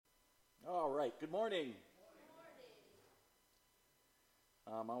All right, good morning.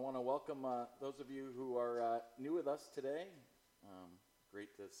 I want to welcome those of you who are new with us today.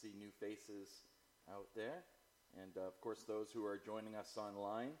 Great to see new faces out there. And of course, those who are joining us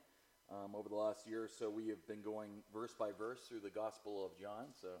online. Over the last year or so, we have been going verse by verse through the Gospel of John.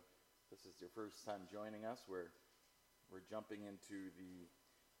 So if this is your first time joining us, we're jumping into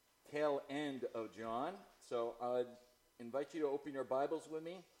the tail end of John. So I'd invite you to open your Bibles with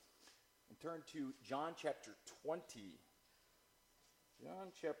me and turn to John chapter 20. John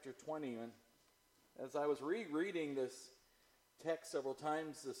chapter 20. And as I was rereading this text several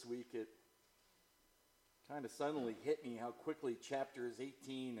times this week, it kind of suddenly hit me how quickly chapters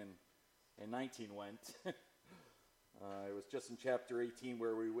 18 and 19 went. It was just in chapter 18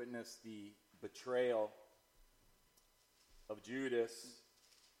 where we witnessed the betrayal of Judas.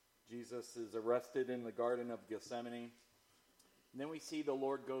 Jesus is arrested in the Garden of Gethsemane. And then we see the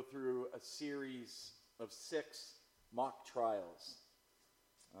Lord go through a series of 6 mock trials.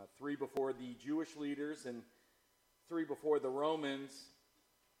 3 before the Jewish leaders and 3 before the Romans.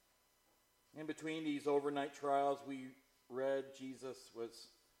 In between these overnight trials, we read Jesus was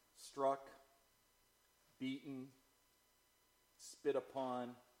struck, beaten, spit upon,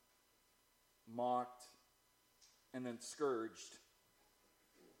 mocked, and then scourged.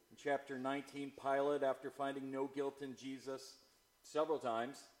 In chapter 19, Pilate, after finding no guilt in Jesus several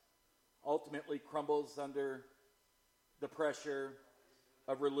times, ultimately crumbles under the pressure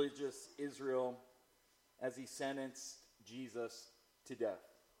of religious Israel as he sentenced Jesus to death.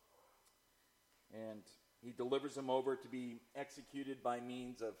 And he delivers him over to be executed by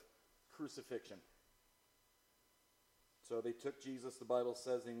means of crucifixion. So they took Jesus, the Bible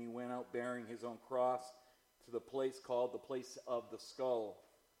says, and he went out bearing his own cross to the place called the place of the skull.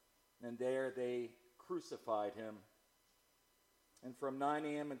 And there they crucified him. And from 9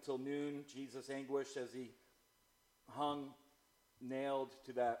 a.m. until noon, Jesus anguished as he hung, nailed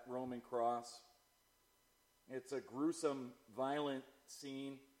to that Roman cross. It's a gruesome, violent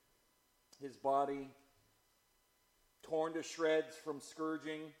scene. His body torn to shreds from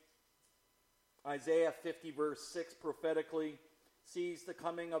scourging. Isaiah 50 verse 6 prophetically sees the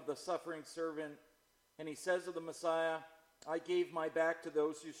coming of the suffering servant, and he says of the Messiah, "I gave my back to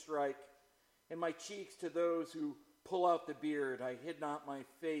those who strike, and my cheeks to those who pull out the beard. I hid not my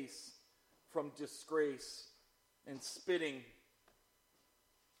face from disgrace and spitting."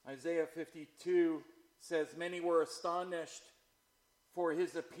 Isaiah 52 says, "Many were astonished for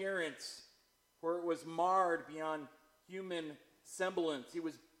his appearance, for it was marred beyond human semblance." He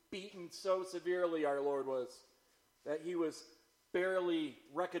was beaten so severely, our Lord was, that he was barely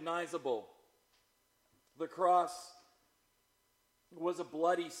recognizable. The cross was a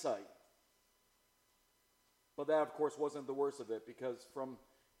bloody sight. But that, of course, wasn't the worst of it, because from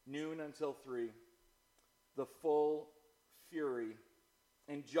noon until 3, the full fury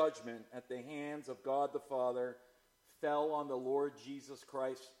and judgment at the hands of God the Father fell on the Lord Jesus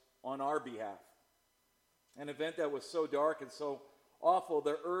Christ on our behalf. An event that was so dark and so awful,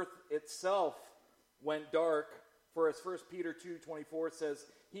 the earth itself went dark. For as 1 Peter 2:24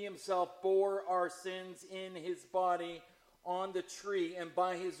 says, "He himself bore our sins in his body on the tree, and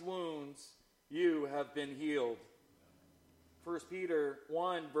by his wounds you have been healed." 1 Peter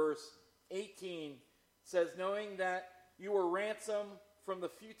 1 verse 18 says, "Knowing that you were ransomed from the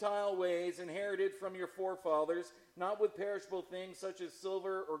futile ways inherited from your forefathers, not with perishable things such as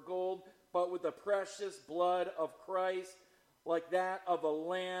silver or gold, but with the precious blood of Christ, like that of a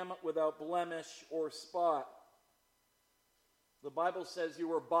lamb without blemish or spot." The Bible says you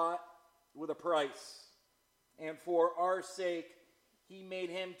were bought with a price, and for our sake he made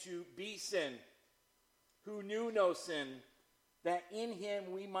him to be sin, who knew no sin, that in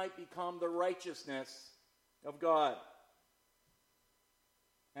him we might become the righteousness of God.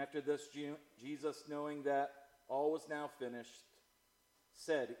 After this, Jesus, knowing that all was now finished,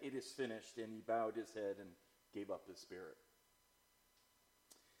 said, "It is finished," and he bowed his head and gave up his spirit.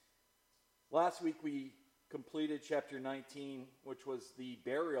 Last week we completed chapter 19, which was the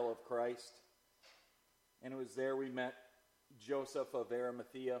burial of Christ. And it was there we met Joseph of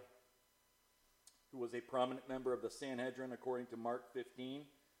Arimathea, who was a prominent member of the Sanhedrin, according to Mark 15,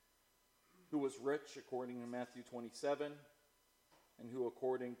 who was rich, according to Matthew 27, and who,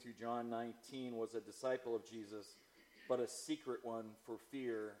 according to John 19, was a disciple of Jesus, but a secret one for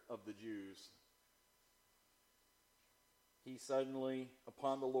fear of the Jews. He suddenly,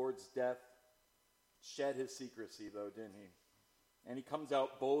 upon the Lord's death, shed his secrecy, though, didn't he? And he comes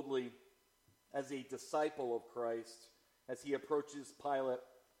out boldly as a disciple of Christ as he approaches Pilate,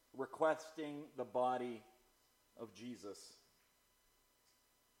 requesting the body of Jesus.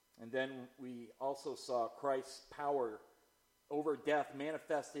 And then we also saw Christ's power over death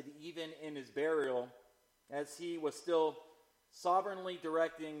manifested even in his burial, as he was still sovereignly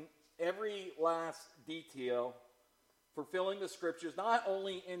directing every last detail, fulfilling the scriptures, not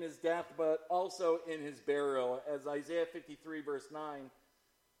only in his death, but also in his burial. As Isaiah 53 verse 9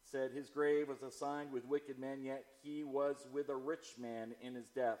 said, his grave was assigned with wicked men, yet he was with a rich man in his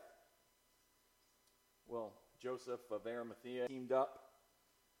death. Well, Joseph of Arimathea teamed up,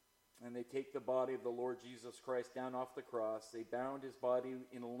 and they take the body of the Lord Jesus Christ down off the cross. They bound his body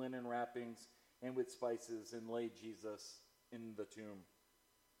in linen wrappings and with spices and laid Jesus in the tomb.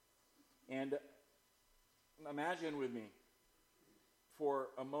 And imagine with me for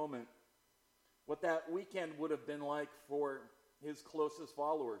a moment what that weekend would have been like for his closest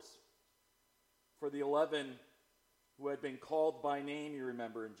followers, for the 11 who had been called by name, you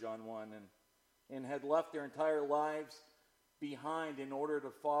remember in John 1, and had left their entire lives behind in order to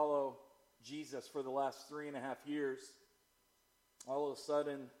follow Jesus for the last 3.5 years. All of a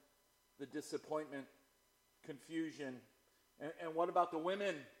sudden, the disappointment, confusion, and what about the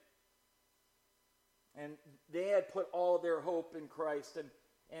women? And they had put all their hope in Christ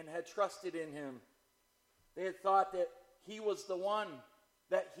and had trusted in him. They had thought that he was the one,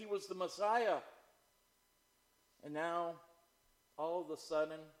 that he was the Messiah. And now, all of a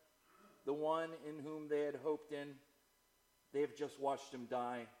sudden, the one in whom they had hoped in, they have just watched him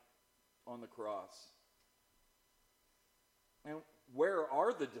die on the cross. And where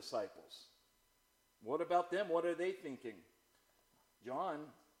are the disciples? What about them? What are they thinking? John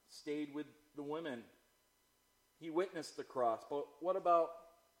stayed with the women. He witnessed the cross. But what about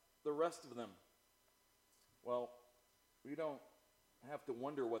the rest of them? Well, we don't have to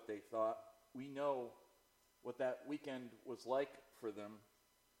wonder what they thought. We know what that weekend was like for them.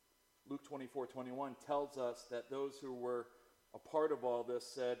 Luke 24:21 tells us that those who were a part of all this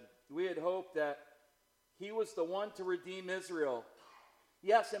said, we had hoped that he was the one to redeem Israel.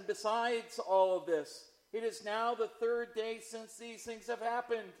 Yes, and besides all of this, it is now the third day since these things have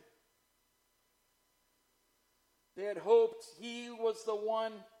happened. They had hoped he was the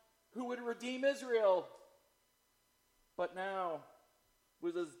one who would redeem Israel. But now,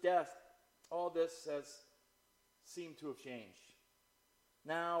 with his death, all this has seemed to have changed.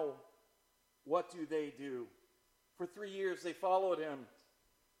 Now, what do they do? For 3 years they followed him.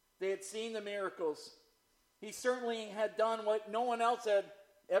 They had seen the miracles. He certainly had done what no one else had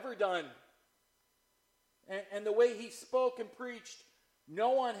ever done. And the way he spoke and preached,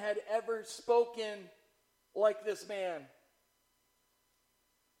 no one had ever spoken like this man.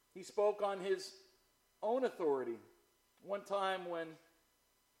 He spoke on his own authority. One time when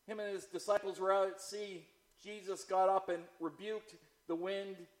him and his disciples were out at sea, Jesus got up and rebuked the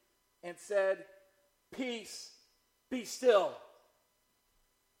wind and said, "Peace, be still."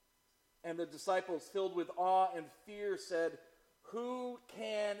 And the disciples, filled with awe and fear, said, "Who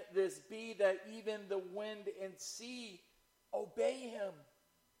can this be that even the wind and sea obey him?"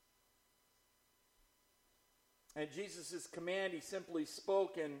 At Jesus' command, he simply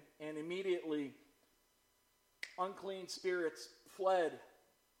spoke, and immediately unclean spirits fled.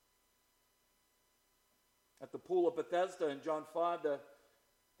 At the pool of Bethesda in John 5,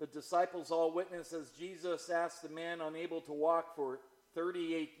 the disciples all witnessed as Jesus asked the man unable to walk for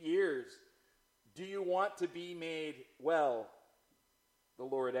 38 years, "Do you want to be made well?" The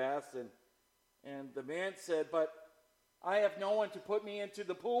Lord asked, and the man said, "But I have no one to put me into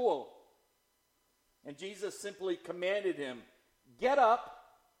the pool." And Jesus simply commanded him, "Get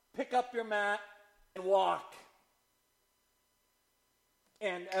up, pick up your mat, and walk."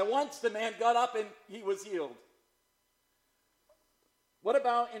 And at once the man got up and he was healed. What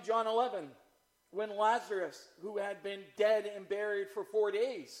about in John 11, when Lazarus, who had been dead and buried for 4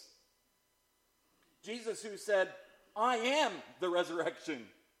 days, Jesus, who said, "I am the resurrection,"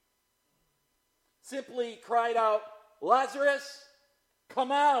 simply cried out, "Lazarus,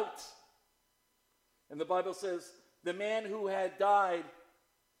 come out." And the Bible says the man who had died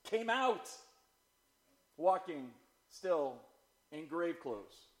came out, walking still in grave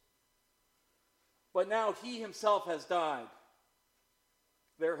clothes. But now he himself has died.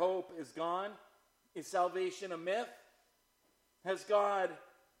 Their hope is gone. Is salvation a myth? Has God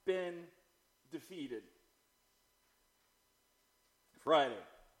been defeated? Friday,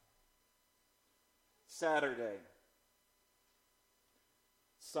 Saturday,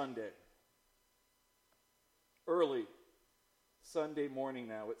 Sunday. Early Sunday morning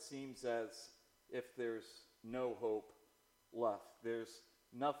now, it seems as if there's no hope left. There's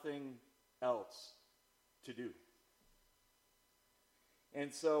nothing else to do.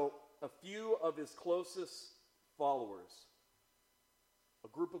 And so a few of his closest followers a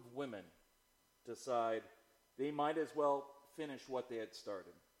group of women decide they might as well finish what they had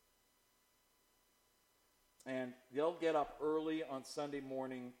started. And they'll get up early on Sunday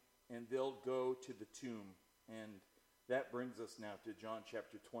morning and they'll go to the tomb. And that brings us now to John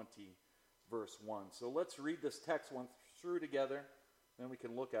chapter 20, verse 1. So let's read this text one through together, then we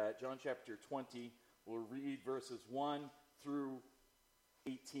can look at it. John chapter 20, we'll read verses 1 through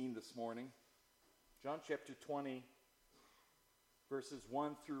 18 this morning. John chapter 20, verses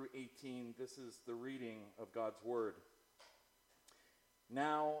 1 through 18. This is the reading of God's word.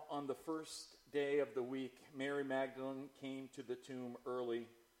 Now, on the first day of the week, Mary Magdalene came to the tomb early,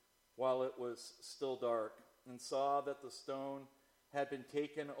 while it was still dark, and saw that the stone had been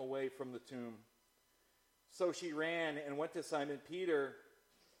taken away from the tomb. So she ran and went to Simon Peter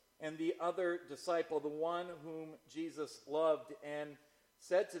and the other disciple, the one whom Jesus loved, and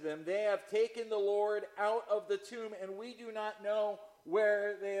said to them, "They have taken the Lord out of the tomb, and we do not know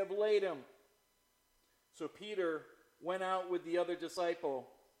where they have laid him." So Peter went out with the other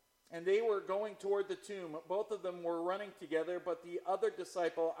disciple, and they were going toward the tomb. Both of them were running together, but the other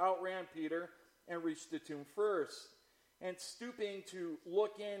disciple outran Peter and reached the tomb first. And stooping to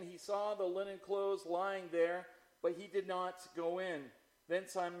look in, he saw the linen clothes lying there, but he did not go in. Then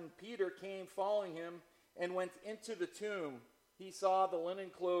Simon Peter came following him and went into the tomb. He saw the linen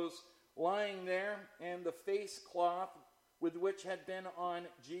clothes lying there and the face cloth with which had been on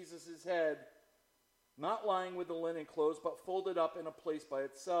Jesus' head, not lying with the linen clothes, but folded up in a place by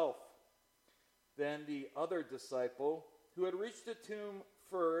itself. Then the other disciple, who had reached the tomb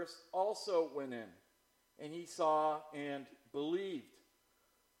first, also went in, and he saw and believed.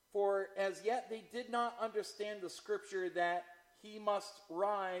 For as yet they did not understand the scripture that he must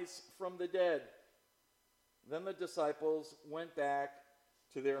rise from the dead. Then the disciples went back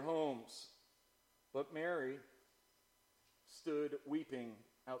to their homes, but Mary stood weeping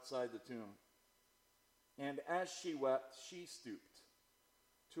outside the tomb. And as she wept, she stooped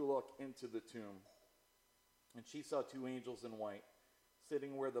to look into the tomb. And she saw two angels in white,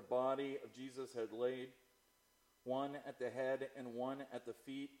 sitting where the body of Jesus had laid, one at the head and one at the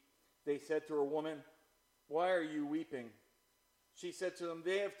feet. They said to her, "Woman, why are you weeping?" She said to them,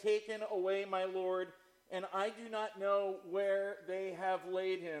 "They have taken away my Lord, and I do not know where they have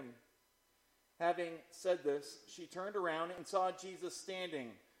laid him." Having said this, she turned around and saw Jesus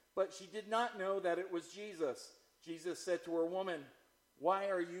standing, but she did not know that it was Jesus. Jesus said to her, "Woman, why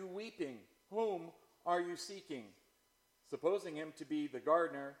are you weeping? Whom are you seeking?" Supposing him to be the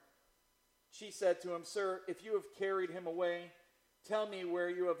gardener, she said to him, "Sir, if you have carried him away, tell me where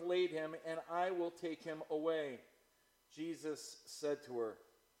you have laid him, and I will take him away." Jesus said to her,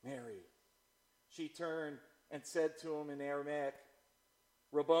 "Mary." She turned and said to him in Aramaic,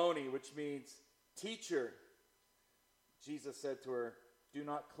 "Rabboni," which means teacher. Jesus said to her, "Do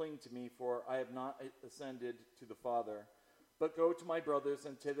not cling to me, for I have not ascended to the Father. But go to my brothers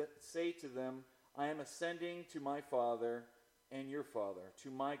and say to them, I am ascending to my Father and your Father,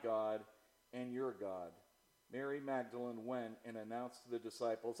 to my God and your God." Mary Magdalene went and announced to the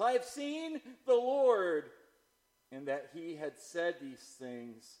disciples, "I have seen the Lord," and that he had said these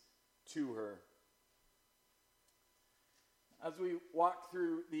things to her. As we walk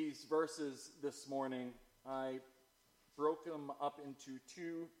through these verses this morning, I broke them up into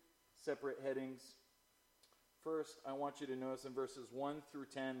two separate headings. First, I want you to notice in verses 1 through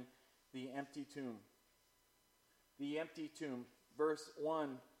 10, the empty tomb. The empty tomb. Verse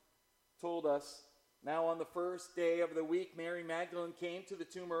 1 told us, "Now on the first day of the week, Mary Magdalene came to the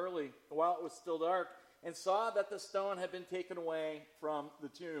tomb early, while it was still dark, and saw that the stone had been taken away from the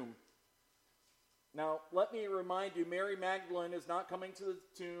tomb." Now, let me remind you, Mary Magdalene is not coming to the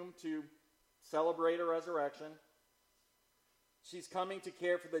tomb to celebrate a resurrection. She's coming to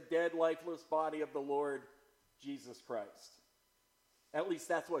care for the dead, lifeless body of the Lord Jesus Christ. At least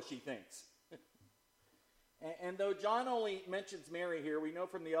that's what she thinks. And though John only mentions Mary here, we know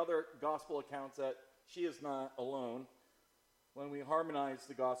from the other gospel accounts that she is not alone. When we harmonize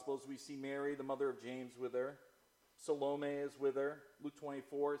the Gospels, we see Mary, the mother of James, with her. Salome is with her. Luke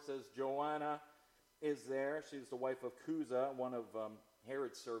 24 says Joanna is there. She's the wife of Chuza, one of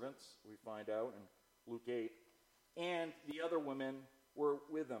Herod's servants, we find out in Luke 8. And the other women were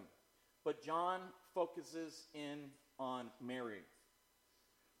with him. But John focuses in on Mary.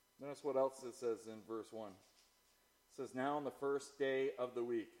 Notice what else it says in verse 1. It says, "Now on the first day of the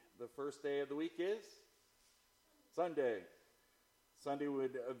week." The first day of the week is Sunday. Sunday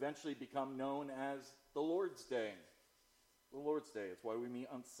would eventually become known as the Lord's Day. The Lord's Day. It's why we meet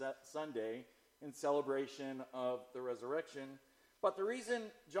on Sunday in celebration of the resurrection. But the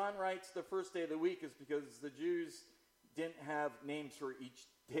reason John writes the first day of the week is because the Jews didn't have names for each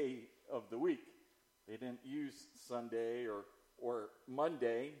day of the week. They didn't use Sunday or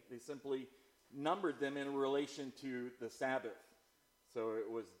Monday. They simply numbered them in relation to the Sabbath. So it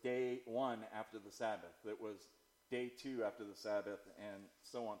was day 1 after the Sabbath. It was day 2 after the Sabbath, and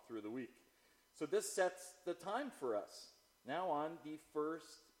so on through the week. So this sets the time for us. Now on the first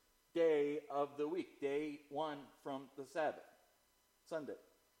day of the week, day 1 from the Sabbath, Sunday.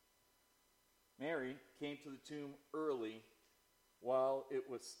 Mary came to the tomb early while it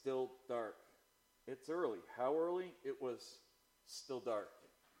was still dark. It's early. How early? It was still dark.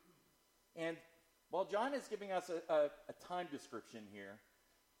 And while John is giving us a time description here,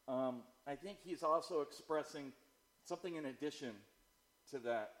 I think he's also expressing something in addition to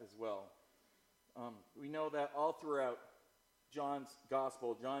that as well. We know that all throughout John's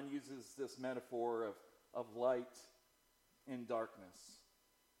gospel, John uses this metaphor of light and darkness.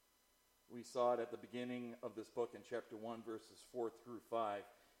 We saw it at the beginning of this book in chapter 1, verses 4 through 5.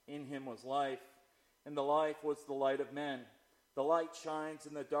 In him was life, and the life was the light of men. The light shines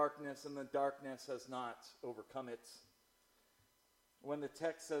in the darkness, and the darkness has not overcome it. When the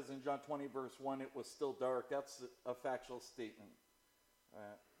text says in John 20, verse 1, it was still dark, that's a factual statement.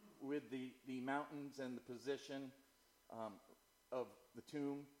 With the mountains and the position of the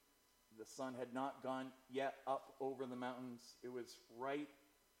tomb, the sun had not gone yet up over the mountains. It was right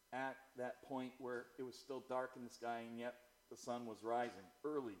at that point where it was still dark in the sky, and yet the sun was rising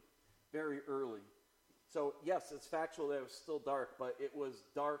early, very early. So yes, it's factual that it was still dark, but it was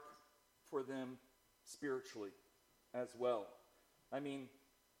dark for them spiritually as well. I mean,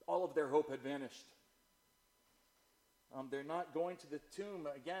 all of their hope had vanished. They're not going to the tomb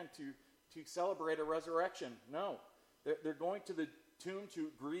again to celebrate a resurrection. No, they're going to the tomb to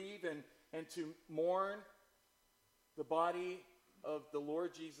grieve and to mourn the body of the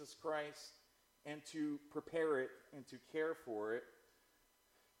Lord Jesus Christ and to prepare it and to care for it.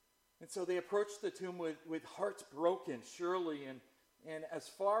 And so they approach the tomb with hearts broken, surely, and as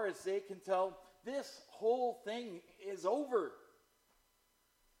far as they can tell, this whole thing is over.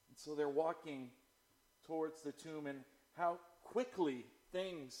 And so they're walking towards the tomb, and how quickly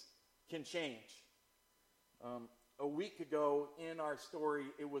things can change. A week ago in our story,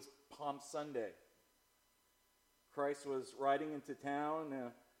 it was Palm Sunday. Christ was riding into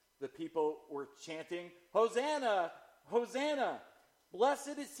town. The people were chanting, "Hosanna! Hosanna!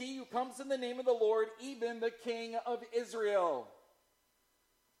 Blessed is he who comes in the name of the Lord, even the King of Israel."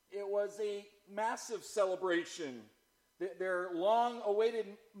 It was a massive celebration. Their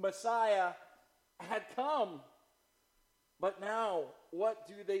long-awaited Messiah had come. But now, what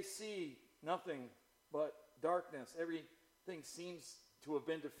do they see? Nothing but darkness. Everything seems to have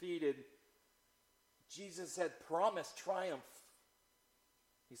been defeated. Jesus had promised triumph.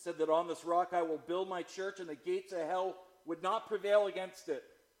 He said that on this rock I will build my church, and the gates of hell would not prevail against it.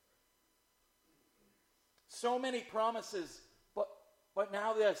 So many promises, but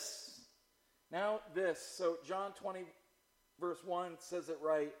now this. Now this. So John 20, verse 1 says it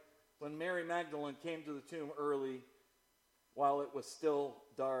right. When Mary Magdalene came to the tomb early, while it was still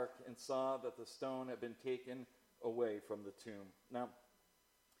dark, and saw that the stone had been taken away from the tomb. Now,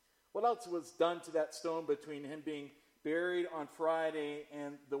 what else was done to that stone between him being buried on Friday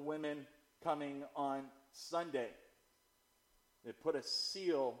and the women coming on Sunday? They put a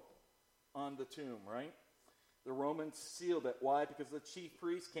seal on the tomb, right? The Romans sealed it. Why? Because the chief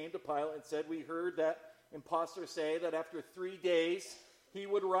priests came to Pilate and said, "We heard that impostor say that after 3 days he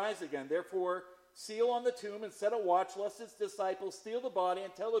would rise again. Therefore, seal on the tomb and set a watch, lest his disciples steal the body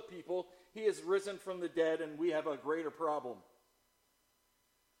and tell the people he is risen from the dead, and we have a greater problem."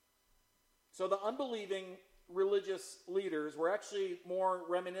 So the unbelieving religious leaders were actually more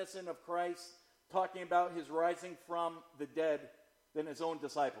reminiscent of Christ talking about his rising from the dead than his own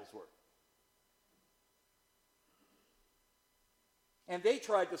disciples were. And they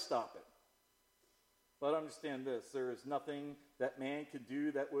tried to stop it. But understand this, there is nothing that man can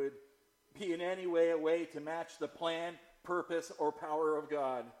do that would be in any way a way to match the plan, purpose, or power of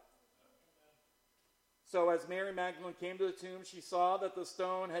God. So as Mary Magdalene came to the tomb, she saw that the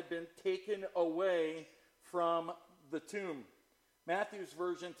stone had been taken away from the tomb. Matthew's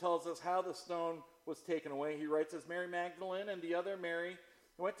version tells us how the stone was taken away. He writes, "As Mary Magdalene and the other Mary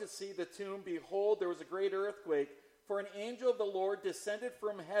went to see the tomb, behold, there was a great earthquake, for an angel of the Lord descended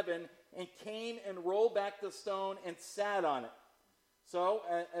from heaven and came and rolled back the stone and sat on it." So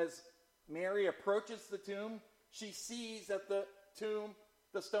as Mary approaches the tomb, she sees that the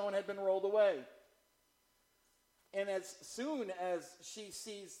stone had been rolled away. And as soon as she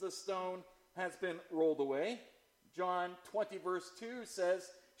sees the stone has been rolled away, John 20 verse 2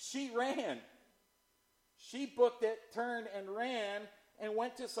 says, she ran. She booked it, turned, and ran, and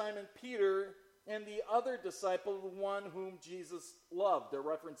went to Simon Peter and the other disciple, the one whom Jesus loved. A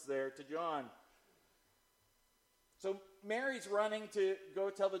reference there to John. So Mary's running to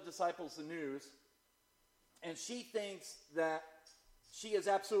go tell the disciples the news, and she thinks that she has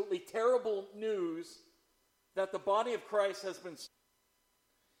absolutely terrible news that the body of Christ has been.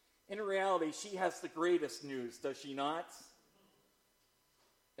 In reality, she has the greatest news, does she not?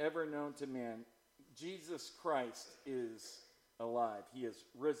 Ever known to man. Jesus Christ is alive. He is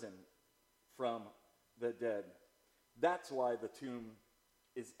risen from the dead. That's why the tomb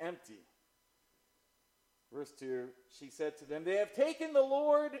is empty. Verse 2, she said to them, "They have taken the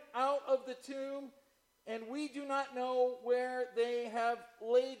Lord out of the tomb, and we do not know where they have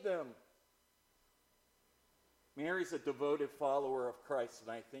laid them." Mary's a devoted follower of Christ,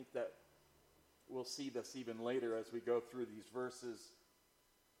 and I think that we'll see this even later as we go through these verses.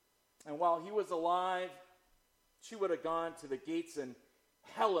 And while he was alive, she would have gone to the gates and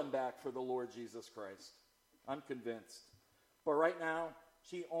hell and back for the Lord Jesus Christ. I'm convinced. But right now,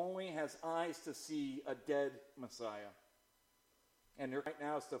 she only has eyes to see a dead Messiah. And right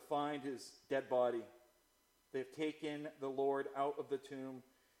now is to find his dead body. They've taken the Lord out of the tomb,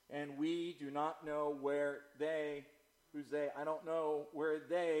 and we do not know where they, who's they? I don't know where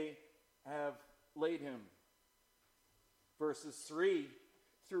they have laid him. Verses 3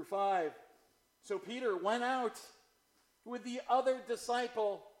 through 5. So Peter went out with the other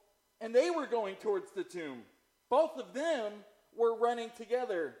disciple, and they were going towards the tomb. Both of them were running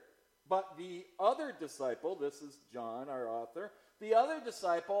together. But the other disciple, this is John, our author, the other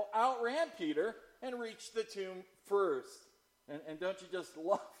disciple outran Peter and reached the tomb first. And don't you just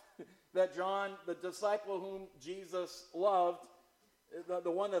love that John, the disciple whom Jesus loved,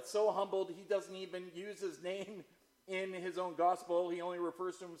 the one that's so humbled, he doesn't even use his name in his own gospel. He only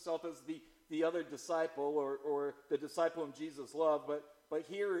refers to himself as the other disciple or the disciple whom Jesus loved. But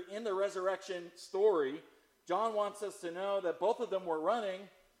here in the resurrection story, John wants us to know that both of them were running,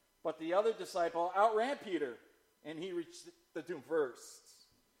 but the other disciple outran Peter, and he reached the tomb first.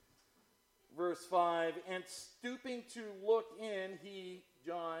 Verse 5, and stooping to look in, he,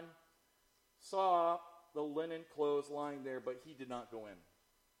 John, saw the linen clothes lying there, but he did not go in.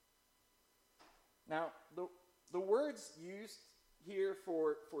 Now, the words used here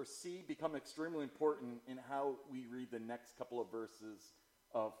for see become extremely important in how we read the next couple of verses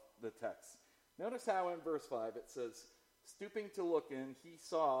of the text. Notice how in verse 5 it says, stooping to look in, he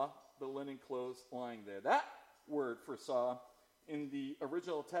saw the linen clothes lying there. That word for saw in the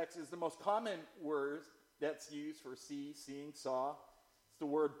original text is the most common word that's used for see, seeing, saw. It's the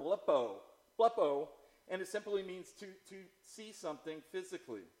word blepo, and it simply means to see something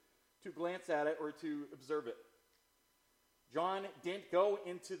physically, to glance at it or to observe it. John didn't go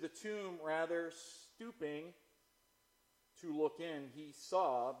into the tomb, rather stooping to look in, he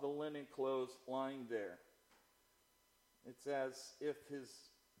saw the linen clothes lying there. It's as if his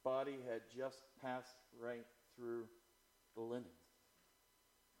body had just passed right through the linen.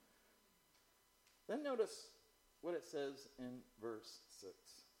 Then notice what it says in verse 6.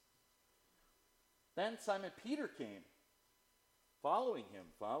 Then Simon Peter came, following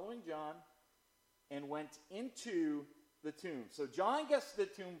John, and went into the tomb. So John gets to the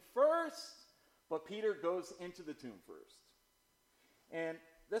tomb first, but Peter goes into the tomb first. And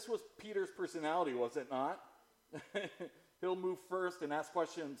this was Peter's personality, was it not? He'll move first and ask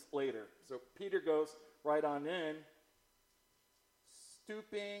questions later. So Peter goes right on in.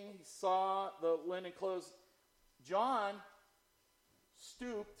 Stooping, he saw the linen clothes. John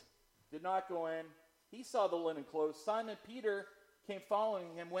stooped, did not go in. He saw the linen clothes. Simon Peter came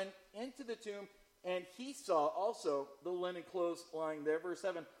following him, went into the tomb, and he saw also the linen clothes lying there. Verse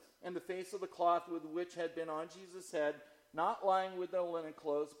 7, and the face of the cloth with which had been on Jesus' head, not lying with the linen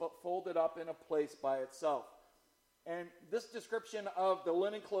clothes, but folded up in a place by itself. And this description of the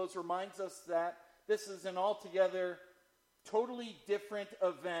linen clothes reminds us that this is an altogether totally different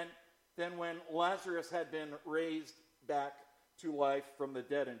event than when Lazarus had been raised back to life from the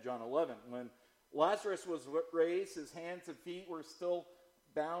dead in John 11. When Lazarus was raised, his hands and feet were still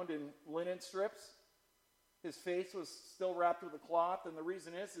bound in linen strips. His face was still wrapped with a cloth, and the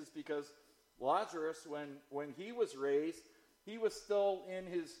reason is because Lazarus, when he was raised, he was still in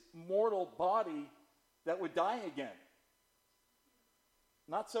his mortal body that would die again.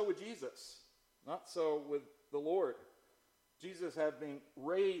 Not so with Jesus. Not so with the Lord. Jesus, having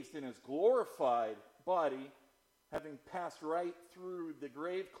raised in his glorified body, having passed right through the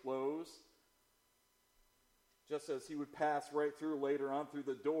grave clothes, just as he would pass right through later on through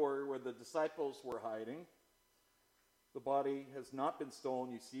the door where the disciples were hiding. The body has not been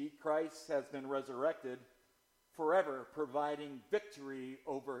stolen, you see. Christ has been resurrected. forever providing victory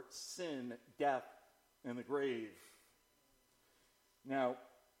over sin, death, and the grave. Now,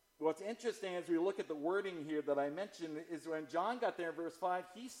 what's interesting as we look at the wording here that I mentioned is when John got there in verse 5,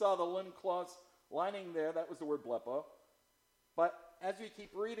 he saw the linen cloths lining there. That was the word blepo. But as we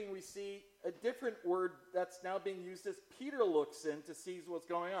keep reading, we see a different word that's now being used as Peter looks in to see what's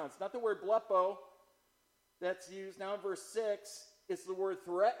going on. It's not the word blepo that's used now in verse 6. It's the word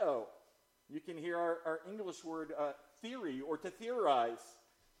thereo. You can hear our English word theory or to theorize.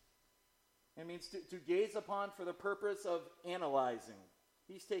 It means to gaze upon for the purpose of analyzing.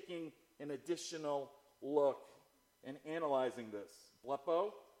 He's taking an additional look and analyzing this.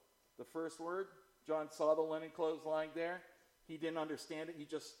 Blepo, the first word. John saw the linen clothes lying there. He didn't understand it. He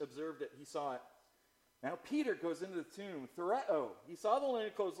just observed it. He saw it. Now Peter goes into the tomb. Thereo. He saw the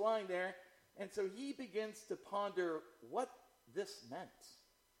linen clothes lying there. And so he begins to ponder what this meant.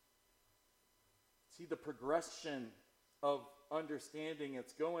 See the progression of understanding.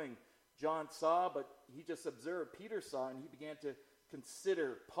 It's going. John saw, but he just observed. Peter saw, and he began to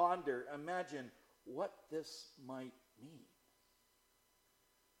consider, ponder, imagine what this might mean.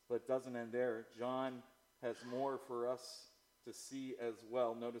 But it doesn't end there. John has more for us to see as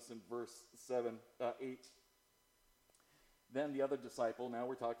well. Notice in verse 8. Then the other disciple, now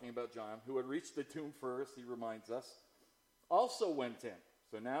we're talking about John, who had reached the tomb first, he reminds us, also went in.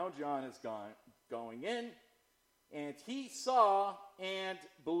 So now John is going in, and he saw and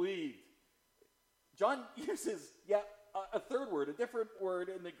believed. John uses a third word, a different word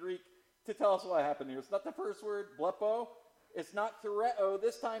in the Greek to tell us what happened here. It's not the first word, blepo. It's not thereo.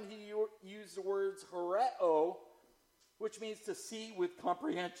 This time he used the words horeo, which means to see with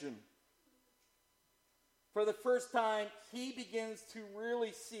comprehension. For the first time, he begins to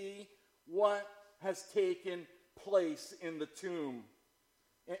really see what has taken place in the tomb.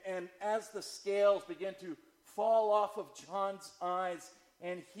 And as the scales begin to fall off of John's eyes,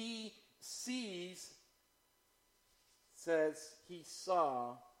 and he sees, says he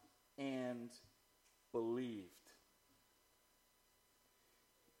saw and believed.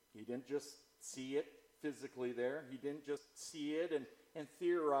 He didn't just see it physically there. He didn't just see it and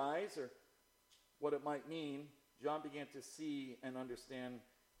theorize or what it might mean. John began to see and understand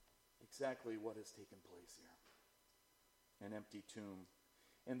exactly what has taken place here. An empty tomb.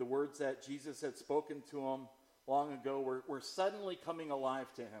 And the words that Jesus had spoken to him long ago were suddenly coming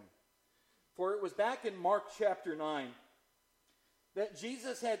alive to him. For it was back in Mark chapter 9 that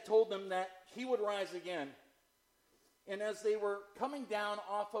Jesus had told them that he would rise again. And as they were coming down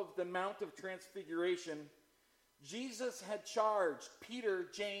off of the Mount of Transfiguration, Jesus had charged Peter,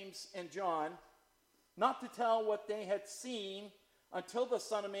 James, and John not to tell what they had seen until the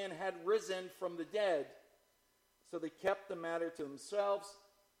Son of Man had risen from the dead. So they kept the matter to themselves,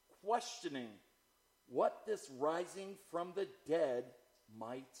 questioning what this rising from the dead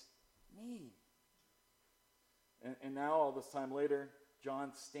might mean. And now, all this time later,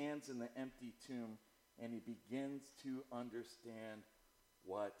 John stands in the empty tomb and he begins to understand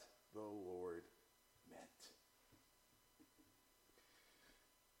what the Lord meant.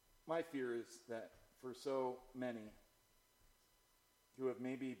 My fear is that for so many who have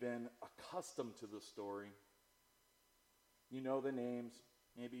maybe been accustomed to the story, you know the names,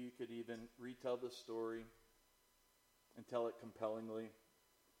 maybe you could even retell the story and tell it compellingly.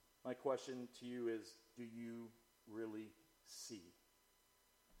 My question to you is, do you really see?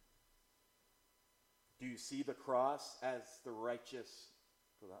 Do you see the cross as the righteous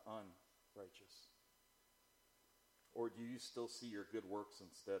for the unrighteous? Or do you still see your good works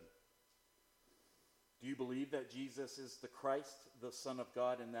instead? Do you believe that Jesus is the Christ, the Son of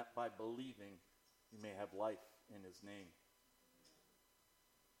God, and that by believing you may have life in his name?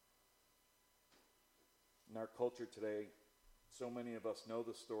 In our culture today, so many of us know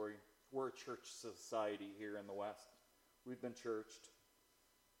the story. We're a church society here in the West. We've been churched.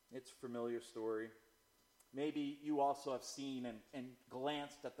 It's a familiar story. Maybe you also have seen and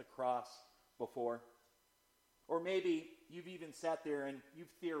glanced at the cross before. Or maybe you've even sat there and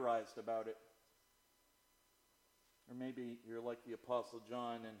you've theorized about it. Or maybe you're like the Apostle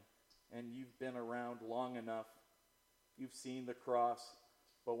John and you've been around long enough. You've seen the cross.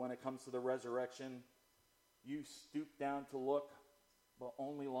 But when it comes to the resurrection, you stoop down to look, but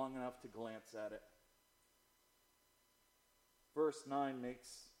only long enough to glance at it. Verse 9 makes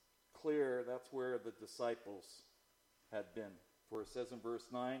clear that's where the disciples had been. For it says in verse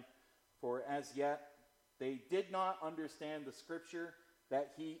 9, for as yet they did not understand the scripture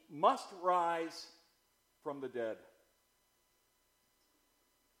that he must rise from the dead.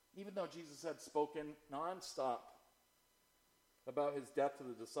 Even though Jesus had spoken nonstop about his death to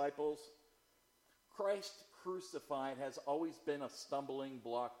the disciples, Christ crucified has always been a stumbling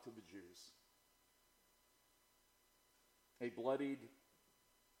block to the Jews. A bloodied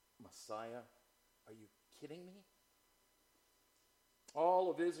Messiah? Are you kidding me?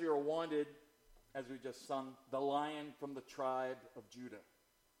 All of Israel wanted, as we just sung, the Lion from the tribe of Judah.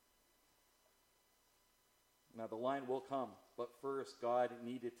 Now the Lion will come, but first God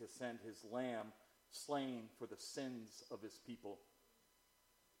needed to send his Lamb slain for the sins of his people.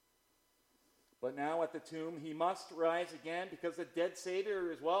 But now at the tomb, he must rise again because the dead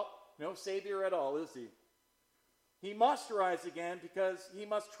Savior is, well, no Savior at all, is he? He must rise again because he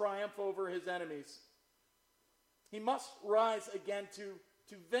must triumph over his enemies. He must rise again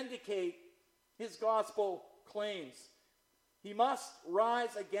to vindicate his gospel claims. He must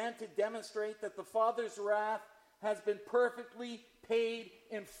rise again to demonstrate that the Father's wrath has been perfectly paid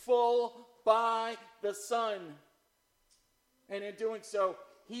in full by the Son. And in doing so,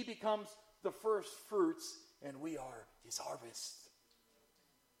 he becomes the first fruits, and we are his harvest.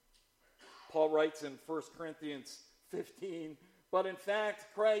 Paul writes in 1 Corinthians 15, but in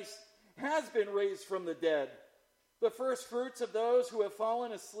fact, Christ has been raised from the dead, the first fruits of those who have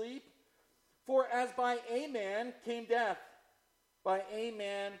fallen asleep. For as by a man came death, by a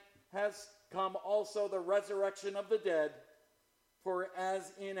man has come also the resurrection of the dead. For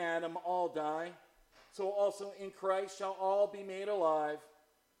as in Adam all die, so also in Christ shall all be made alive.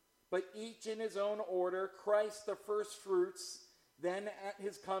 But each in his own order, Christ the first fruits, then at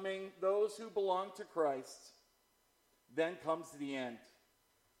his coming those who belong to Christ. Then comes the end,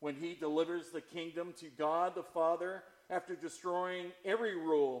 when he delivers the kingdom to God the Father after destroying every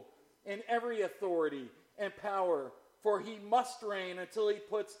rule and every authority and power. For he must reign until he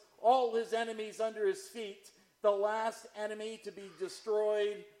puts all his enemies under his feet. The last enemy to be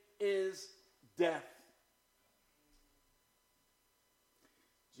destroyed is death.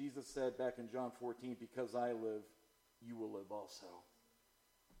 Jesus said back in John 14, because I live, you will live also.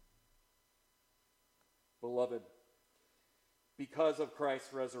 Beloved, because of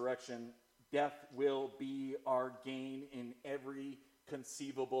Christ's resurrection, death will be our gain in every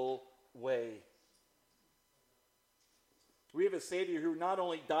conceivable way. We have a Savior who not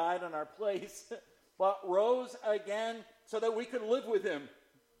only died in our place, but rose again so that we could live with him.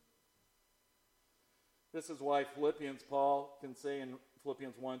 This is why Paul can say in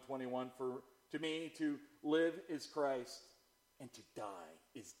Philippians 1:21, for to me to live is Christ, and to die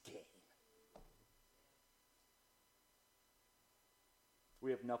is gain.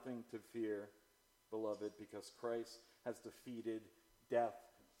 We have nothing to fear, beloved, because Christ has defeated death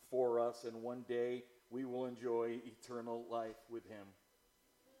for us, and one day we will enjoy eternal life with him.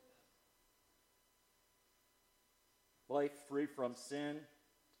 Life free from sin,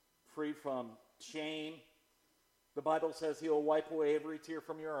 free from shame. The Bible says he'll wipe away every tear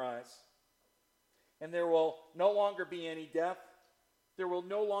from your eyes. And there will no longer be any death. There will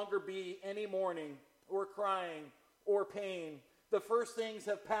no longer be any mourning or crying or pain. The first things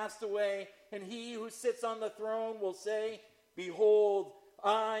have passed away, and he who sits on the throne will say, behold,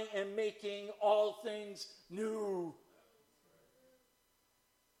 I am making all things new.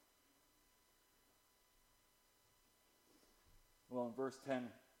 Well, in verse 10,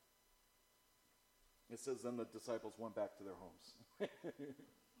 it says, then the disciples went back to their homes.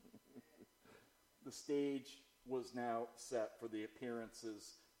 The stage was now set for the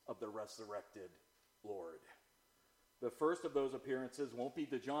appearances of the resurrected Lord. The first of those appearances won't be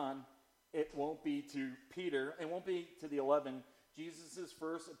to John. It won't be to Peter. It won't be to the 11. Jesus'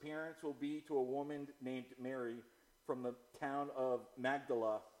 first appearance will be to a woman named Mary from the town of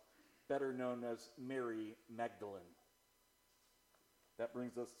Magdala, better known as Mary Magdalene. That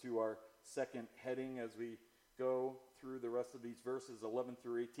brings us to our second heading as we go through the rest of these verses, 11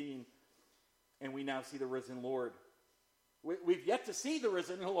 through 18. And we now see the risen Lord. We've yet to see the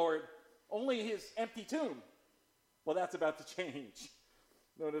risen Lord, only his empty tomb. Well, that's about to change.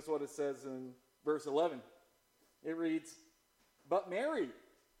 Notice what it says in verse 11. It reads, but Mary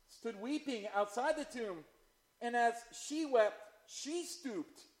stood weeping outside the tomb, and as she wept, she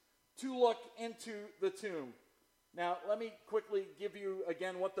stooped to look into the tomb. Now, let me quickly give you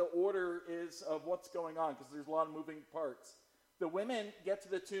again what the order is of what's going on, because there's a lot of moving parts. The women get to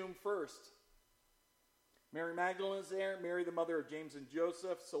the tomb first. Mary Magdalene is there, Mary the mother of James and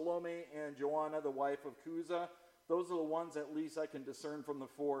Joseph, Salome and Joanna the wife of Chuza. Those are the ones at least I can discern from the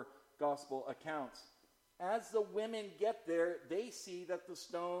four gospel accounts. As the women get there, they see that the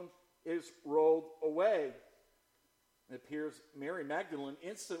stone is rolled away. It appears Mary Magdalene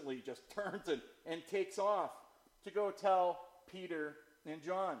instantly just turns and takes off to go tell Peter and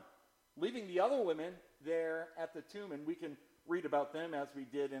John, leaving the other women there at the tomb. And we can read about them as we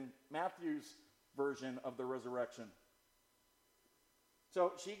did in Matthew's version of the resurrection.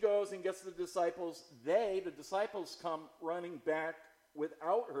 So she goes and gets the disciples. The disciples, come running back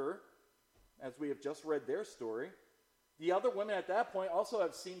without her, as we have just read their story. The other women at that point also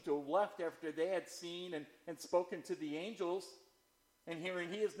have seemed to have left after they had seen and spoken to the angels and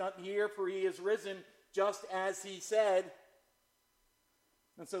hearing, "He is not here, for he is risen, just as he said."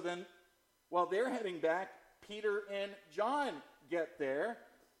 And so then, while they're heading back, Peter and John get there,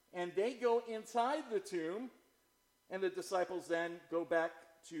 and they go inside the tomb, and the disciples then go back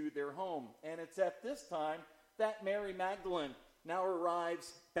to their home. And it's at this time that Mary Magdalene now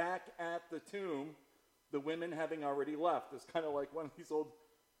arrives back at the tomb, the women having already left. It's kind of like one of these old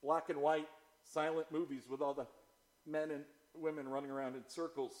black and white silent movies with all the men and women running around in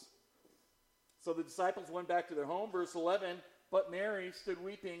circles. So the disciples went back to their home, verse 11, but Mary stood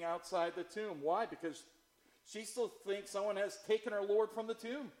weeping outside the tomb. Why? Because she still thinks someone has taken her Lord from the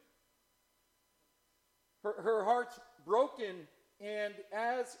tomb. Her heart's broken, and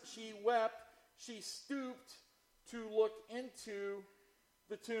as she wept, she stooped to look into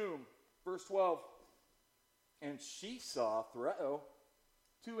the tomb. Verse 12, and she saw,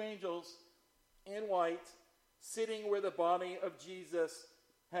 two angels in white sitting where the body of Jesus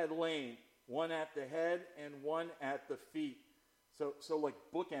had lain, one at the head and one at the feet. So like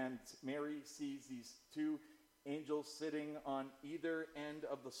bookends, Mary sees these two angels sitting on either end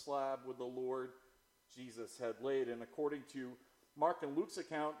of the slab where the Lord Jesus had laid. And according to Mark and Luke's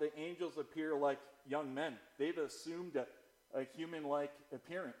account, the angels appear like young men. They've assumed a human-like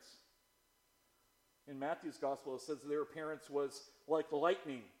appearance. In Matthew's gospel, it says their appearance was like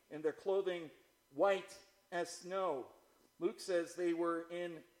lightning, and their clothing white as snow. Luke says they were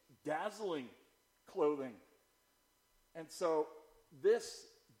in dazzling clothing. And so this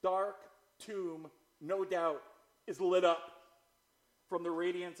dark tomb, no doubt, is lit up from the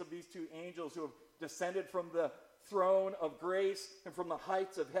radiance of these two angels who have descended from the throne of grace and from the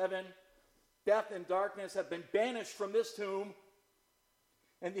heights of heaven. Death and darkness have been banished from this tomb,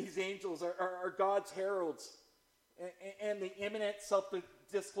 and these angels are God's heralds and the imminent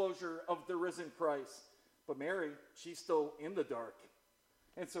self-disclosure of the risen Christ. But Mary, she's still in the dark.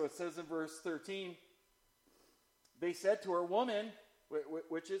 And so it says in verse 13, they said to her, "Woman,"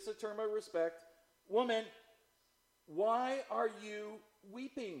 which is a term of respect, "Woman, why are you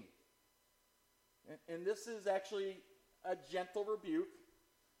weeping?" And this is actually a gentle rebuke,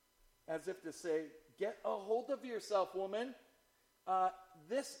 as if to say, get a hold of yourself, woman.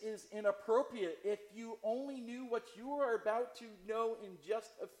 This is inappropriate. If you only knew what you are about to know in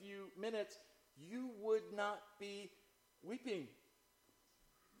just a few minutes, you would not be weeping.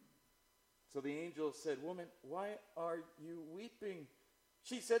 So the angel said, "Woman, why are you weeping?"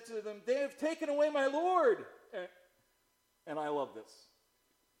 She said to them, "They have taken away my Lord." And I love this.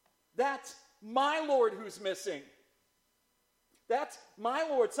 That's my Lord who's missing. That's my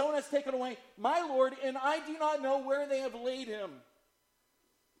Lord. Someone has taken away my Lord, and I do not know where they have laid him.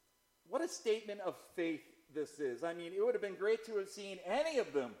 What a statement of faith this is. I mean, it would have been great to have seen any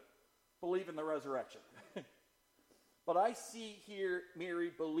of them believe in the resurrection. But I see here Mary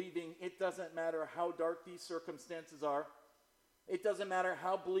believing it doesn't matter how dark these circumstances are. It doesn't matter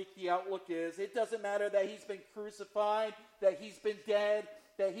how bleak the outlook is. It doesn't matter that he's been crucified, that he's been dead,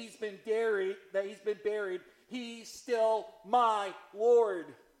 that he's been buried. He's still my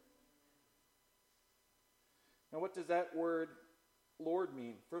Lord. Now, what does that word Lord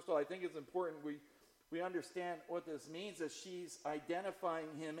mean? First of all, I think it's important we understand what this means, that she's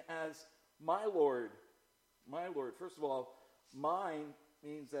identifying him as my Lord. My Lord. First of all, mine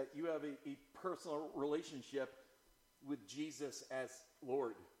means that you have a personal relationship with Jesus as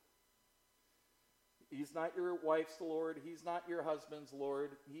Lord. He's not your wife's Lord. He's not your husband's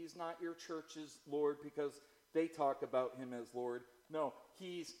Lord. He's not your church's Lord because they talk about him as Lord. No,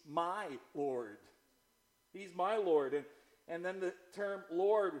 he's my Lord. He's my Lord. And then the term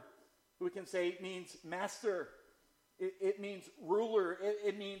Lord, we can say, means master. It means ruler.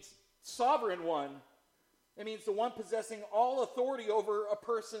 It means sovereign one. It means the one possessing all authority over a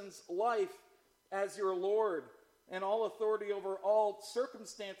person's life as your Lord, and all authority over all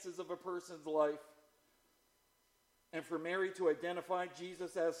circumstances of a person's life. And for Mary to identify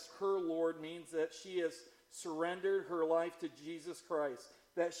Jesus as her Lord means that she has surrendered her life to Jesus Christ,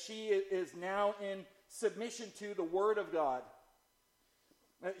 that she is now in submission to the Word of God.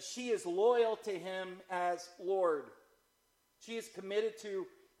 She is loyal to him as Lord. She is committed to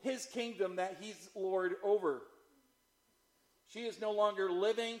his kingdom that he's Lord over. She is no longer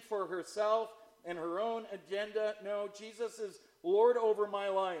living for herself and her own agenda. No, Jesus is Lord over my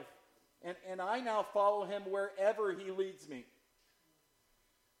life. And I now follow him wherever he leads me.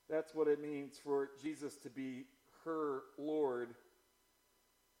 That's what it means for Jesus to be her Lord.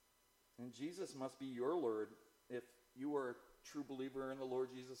 And Jesus must be your Lord if you are a true believer in the Lord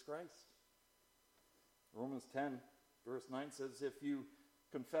Jesus Christ. Romans 10, verse 9 says, if you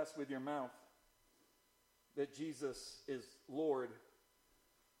confess with your mouth that Jesus is Lord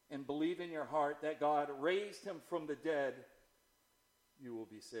and believe in your heart that God raised him from the dead, you will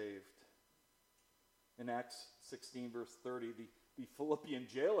be saved. In Acts 16, verse 30, the Philippian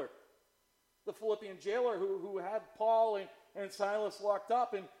jailer who had Paul and Silas locked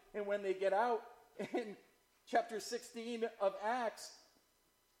up, and when they get out in chapter 16 of Acts,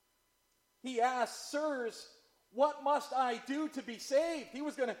 he asks, sirs, what must I do to be saved? He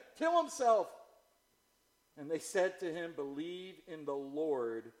was going to kill himself. And they said to him, believe in the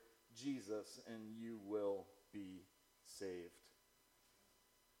Lord Jesus, and you will be saved.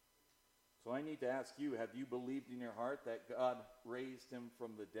 So I need to ask you, have you believed in your heart that God raised him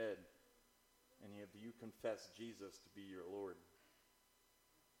from the dead? And have you confessed Jesus to be your Lord?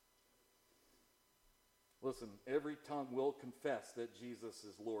 Listen, every tongue will confess that Jesus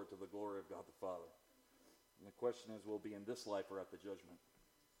is Lord to the glory of God the Father. And the question is, will it be in this life or at the judgment?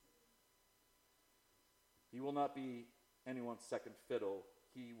 He will not be anyone's second fiddle.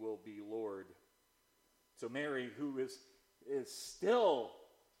 He will be Lord. So Mary, who is still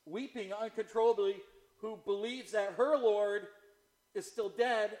weeping uncontrollably, who believes that her Lord is still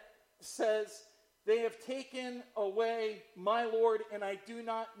dead, says, they have taken away my Lord, and I do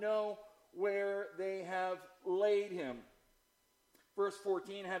not know where they have laid him. Verse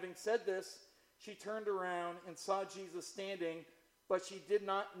 14, having said this, she turned around and saw Jesus standing, but she did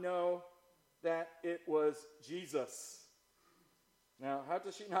not know that it was Jesus. Now, how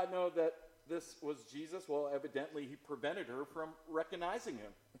does she not know that this was Jesus? Well, evidently he prevented her from recognizing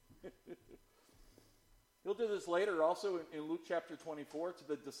him. He'll do this later also in Luke chapter 24 to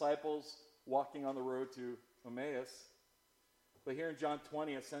the disciples walking on the road to Emmaus. But here in John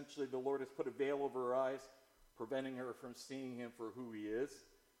 20, essentially the Lord has put a veil over her eyes, preventing her from seeing him for who he is.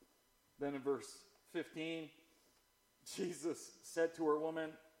 Then in verse 15, Jesus said to her,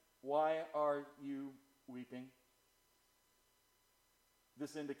 woman, why are you weeping?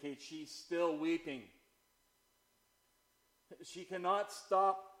 This indicates she's still weeping. She cannot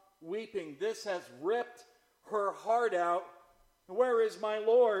stop weeping. This has ripped her heart out. Where is my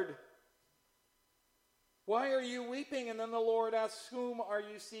Lord? Why are you weeping? And then the Lord asks, whom are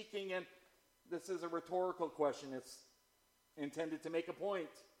you seeking? And this is a rhetorical question. It's intended to make a point.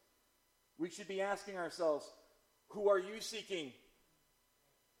 We should be asking ourselves, who are you seeking?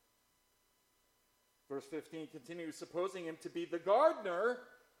 Verse 15 continues, supposing him to be the gardener.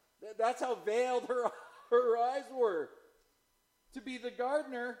 That's how veiled her eyes were. To be the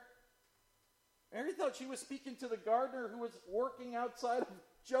gardener. Mary thought she was speaking to the gardener who was working outside of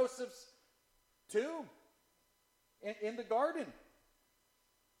Joseph's tomb. In the garden.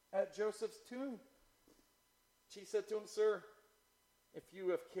 At Joseph's tomb. She said to him, sir, if you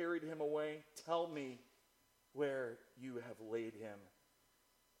have carried him away, tell me where you have laid him.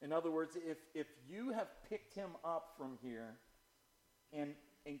 In other words, if you have picked him up from here and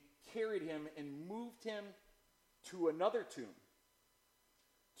carried him and moved him to another tomb,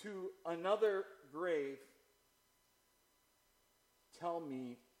 to another grave, tell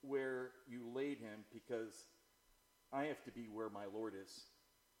me where you laid him, because I have to be where my Lord is.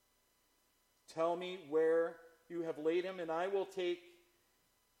 Tell me where you have laid him, and I will take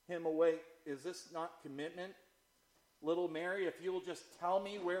him away. Is this not commitment? Little Mary, if you will just tell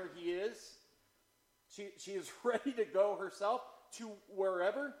me where he is. She is ready to go herself to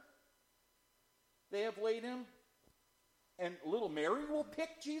wherever they have laid him. And little Mary will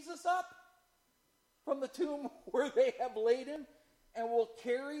pick Jesus up from the tomb where they have laid him and will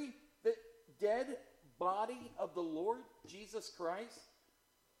carry the dead body of the Lord Jesus Christ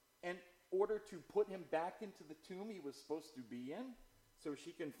in order to put him back into the tomb he was supposed to be in so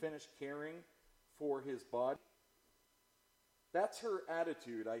she can finish caring for his body. That's her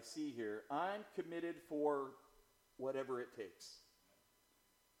attitude I see here. I'm committed for whatever it takes.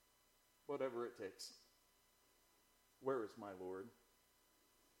 Whatever it takes. Where is my Lord?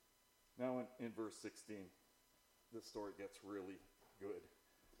 Now in verse 16, this story gets really good.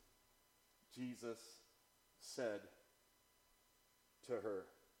 Jesus said to her,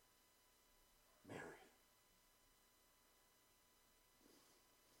 Mary.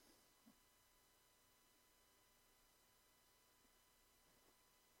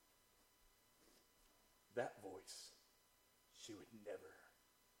 That voice she would never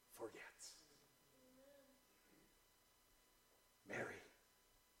forget. Mary.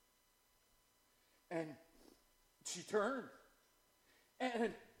 And she turned.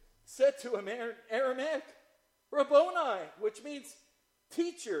 And said to him in Aramaic, Rabboni, which means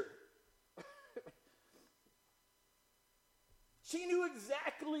teacher. She knew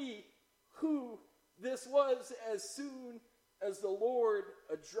exactly who this was as soon as the Lord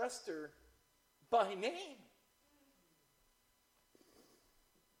addressed her by name.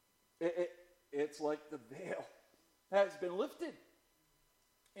 It's like the veil has been lifted.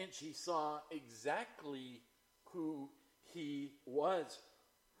 And she saw exactly who he was,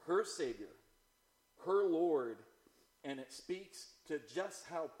 her Savior, her Lord. And it speaks to just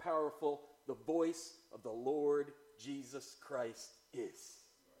how powerful the voice of the Lord Jesus Christ is.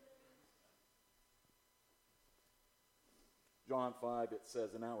 John 5, it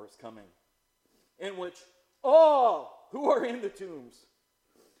says, an hour is coming in which all who are in the tombs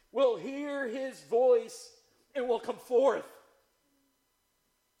will hear his voice and will come forth.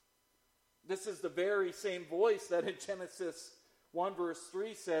 This is the very same voice that in Genesis 1 verse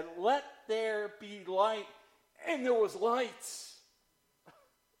 3 said, let there be light, and there was light.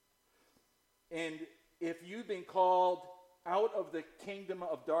 And if you've been called out of the kingdom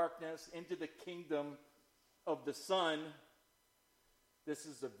of darkness into the kingdom of the Son, this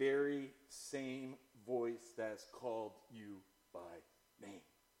is the very same voice that has called you by name.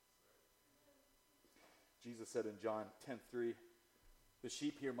 Jesus said in John 10:3, the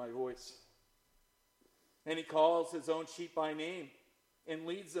sheep hear my voice. And he calls his own sheep by name and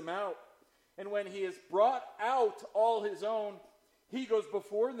leads them out. And when he has brought out all his own, he goes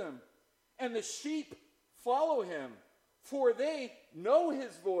before them. And the sheep follow him, for they know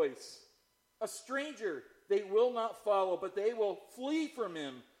his voice. A stranger they will not follow, but they will flee from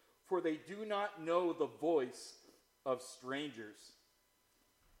him, for they do not know the voice of strangers.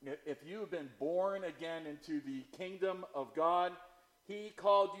 If you have been born again into the kingdom of God, he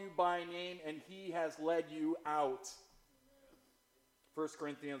called you by name and he has led you out. 1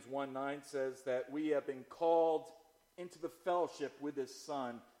 Corinthians 1:9 says that we have been called into the fellowship with his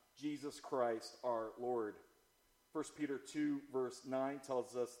Son, Jesus Christ our Lord. 1 Peter 2 verse 9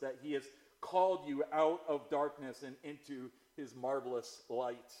 tells us that he has called you out of darkness and into his marvelous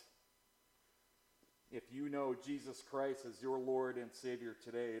light. If you know Jesus Christ as your Lord and Savior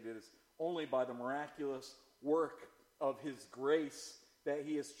today, it is only by the miraculous work of his grace that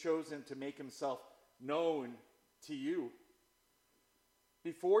he has chosen to make himself known to you.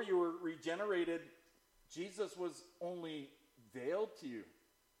 Before you were regenerated, Jesus was only veiled to you.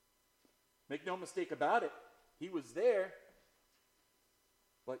 Make no mistake about it, he was there,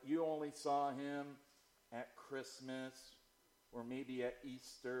 but you only saw him at Christmas, or maybe at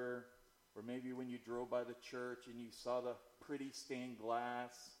Easter, or maybe when you drove by the church and you saw the pretty stained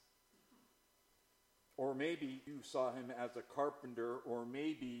glass. Or maybe you saw him as a carpenter, or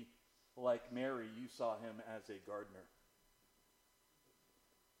maybe, like Mary, you saw him as a gardener.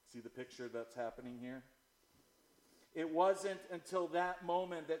 See the picture that's happening here? It wasn't until that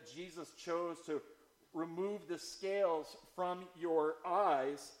moment that Jesus chose to remove the scales from your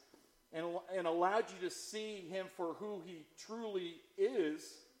eyes and allowed you to see him for who he truly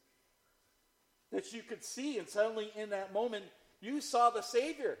is, that you could see. And suddenly in that moment, you saw the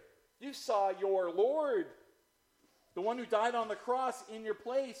Savior. You saw your Lord, the one who died on the cross in your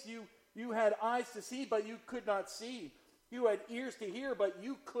place. You had eyes to see, but you could not see. You had ears to hear, but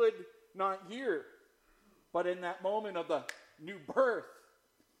you could not hear. But in that moment of the new birth,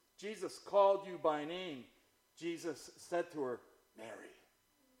 Jesus called you by name. Jesus said to her, Mary.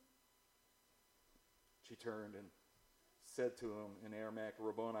 She turned and said to him in Aramaic,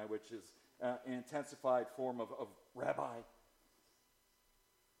 Rabboni, which is an intensified form of rabbi.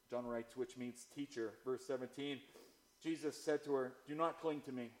 John writes, which means teacher. Verse 17, Jesus said to her, do not cling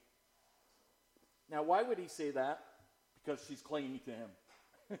to me. Now, why would he say that? Because she's clinging to him.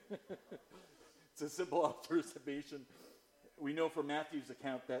 It's a simple observation. We know from Matthew's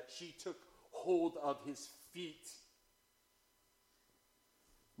account that she took hold of his feet.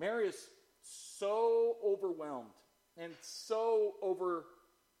 Mary is so overwhelmed and so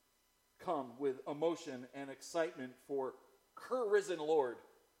overcome with emotion and excitement for her risen Lord.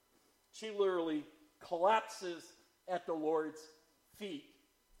 She literally collapses at the Lord's feet,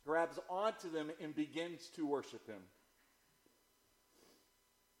 grabs onto them, and begins to worship him.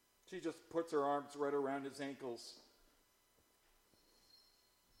 She just puts her arms right around his ankles,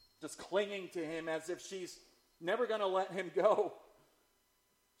 just clinging to him as if she's never going to let him go.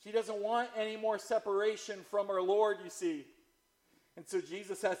 She doesn't want any more separation from her Lord, you see. And so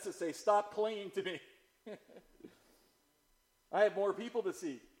Jesus has to say, stop clinging to me. I have more people to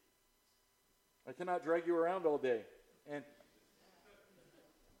see. I cannot drag you around all day. And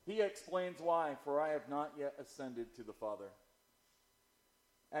he explains why, for I have not yet ascended to the Father.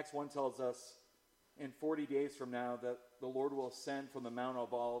 Acts 1 tells us in 40 days from now that the Lord will ascend from the Mount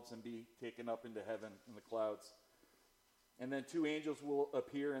of Olives and be taken up into heaven in the clouds. And then 2 angels will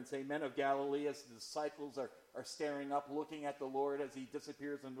appear and say, "Men of Galilee," as the disciples are staring up, looking at the Lord as he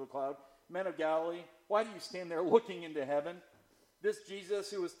disappears into a cloud. "Men of Galilee, why do you stand there looking into heaven? This Jesus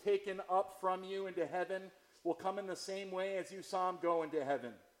who was taken up from you into heaven will come in the same way as you saw him go into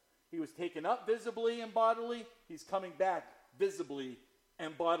heaven." He was taken up visibly and bodily. He's coming back visibly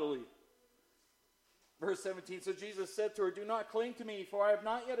and bodily. Verse 17, "So Jesus said to her, 'Do not cling to me, for I have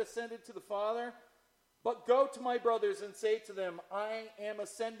not yet ascended to the Father. But go to my brothers and say to them, I am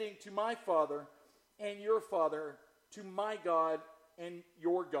ascending to my Father and your Father, to my God and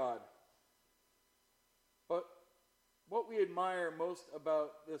your God.'" But what we admire most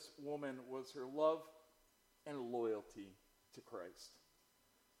about this woman was her love and loyalty to Christ.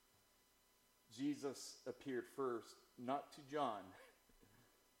 Jesus appeared first, not to John,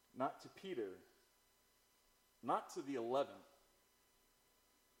 not to Peter, not to the 11,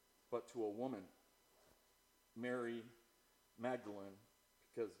 but to a woman, Mary Magdalene,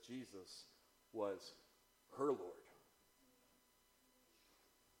 because Jesus was her Lord.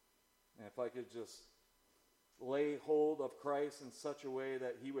 And if I could just lay hold of Christ in such a way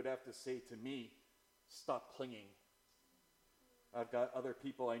that he would have to say to me, "Stop clinging. I've got other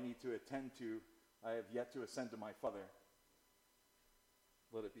people I need to attend to. I have yet to ascend to my Father."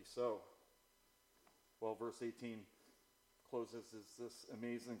 Let it be so. Well, verse 18 closes this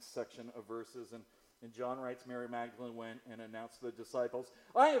amazing section of verses, and John writes, "Mary Magdalene went and announced to the disciples,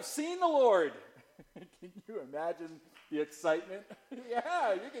 'I have seen the Lord.'" Can you imagine the excitement?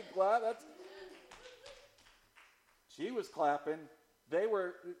 Yeah, you can clap. She was clapping. They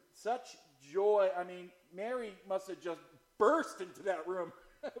were such joy. I mean, Mary must have just burst into that room,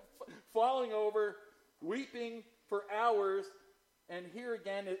 falling over, weeping for hours. And here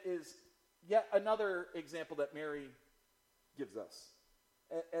again is yet another example that Mary gives us,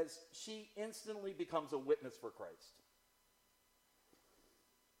 as she instantly becomes a witness for Christ.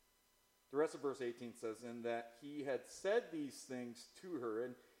 The rest of verse 18 says, "In that he had said these things to her,"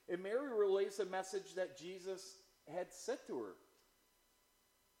 and Mary relays a message that Jesus had said to her.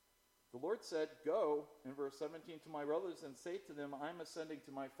 The Lord said, "Go," in verse 17, "to my brothers and say to them, I'm ascending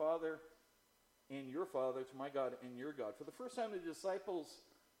to my Father and your Father, to my God and your God." For the first time, the disciples,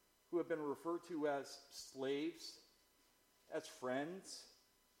 who have been referred to as slaves, as friends,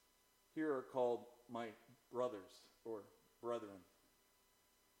 here are called my brothers or brethren.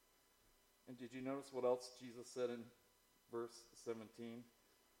 And did you notice what else Jesus said in verse 17?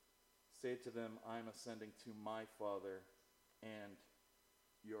 "Say to them, I'm ascending to my Father and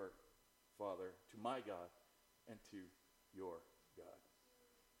your Father, to my God and to your God."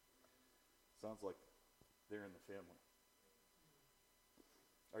 Sounds like they're in the family.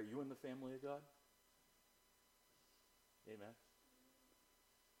 Are you in the family of God? Amen.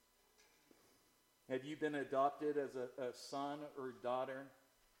 Have you been adopted as a son or daughter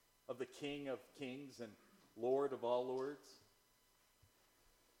of the King of Kings and Lord of all lords?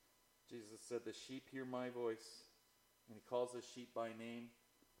 Jesus said, "The sheep hear my voice," and he calls the sheep by name,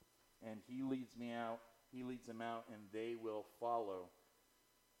 and he leads them out, and they will follow,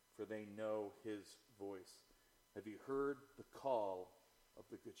 for they know his voice. Have you heard the call of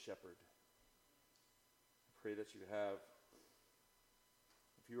the Good Shepherd? I pray that you have.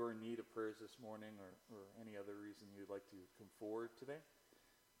 If you are in need of prayers this morning or any other reason you'd like to come forward today,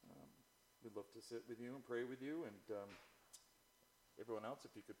 we'd love to sit with you and pray with you. And everyone else,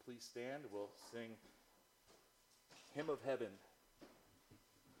 if you could please stand, we'll sing Hymn of Heaven.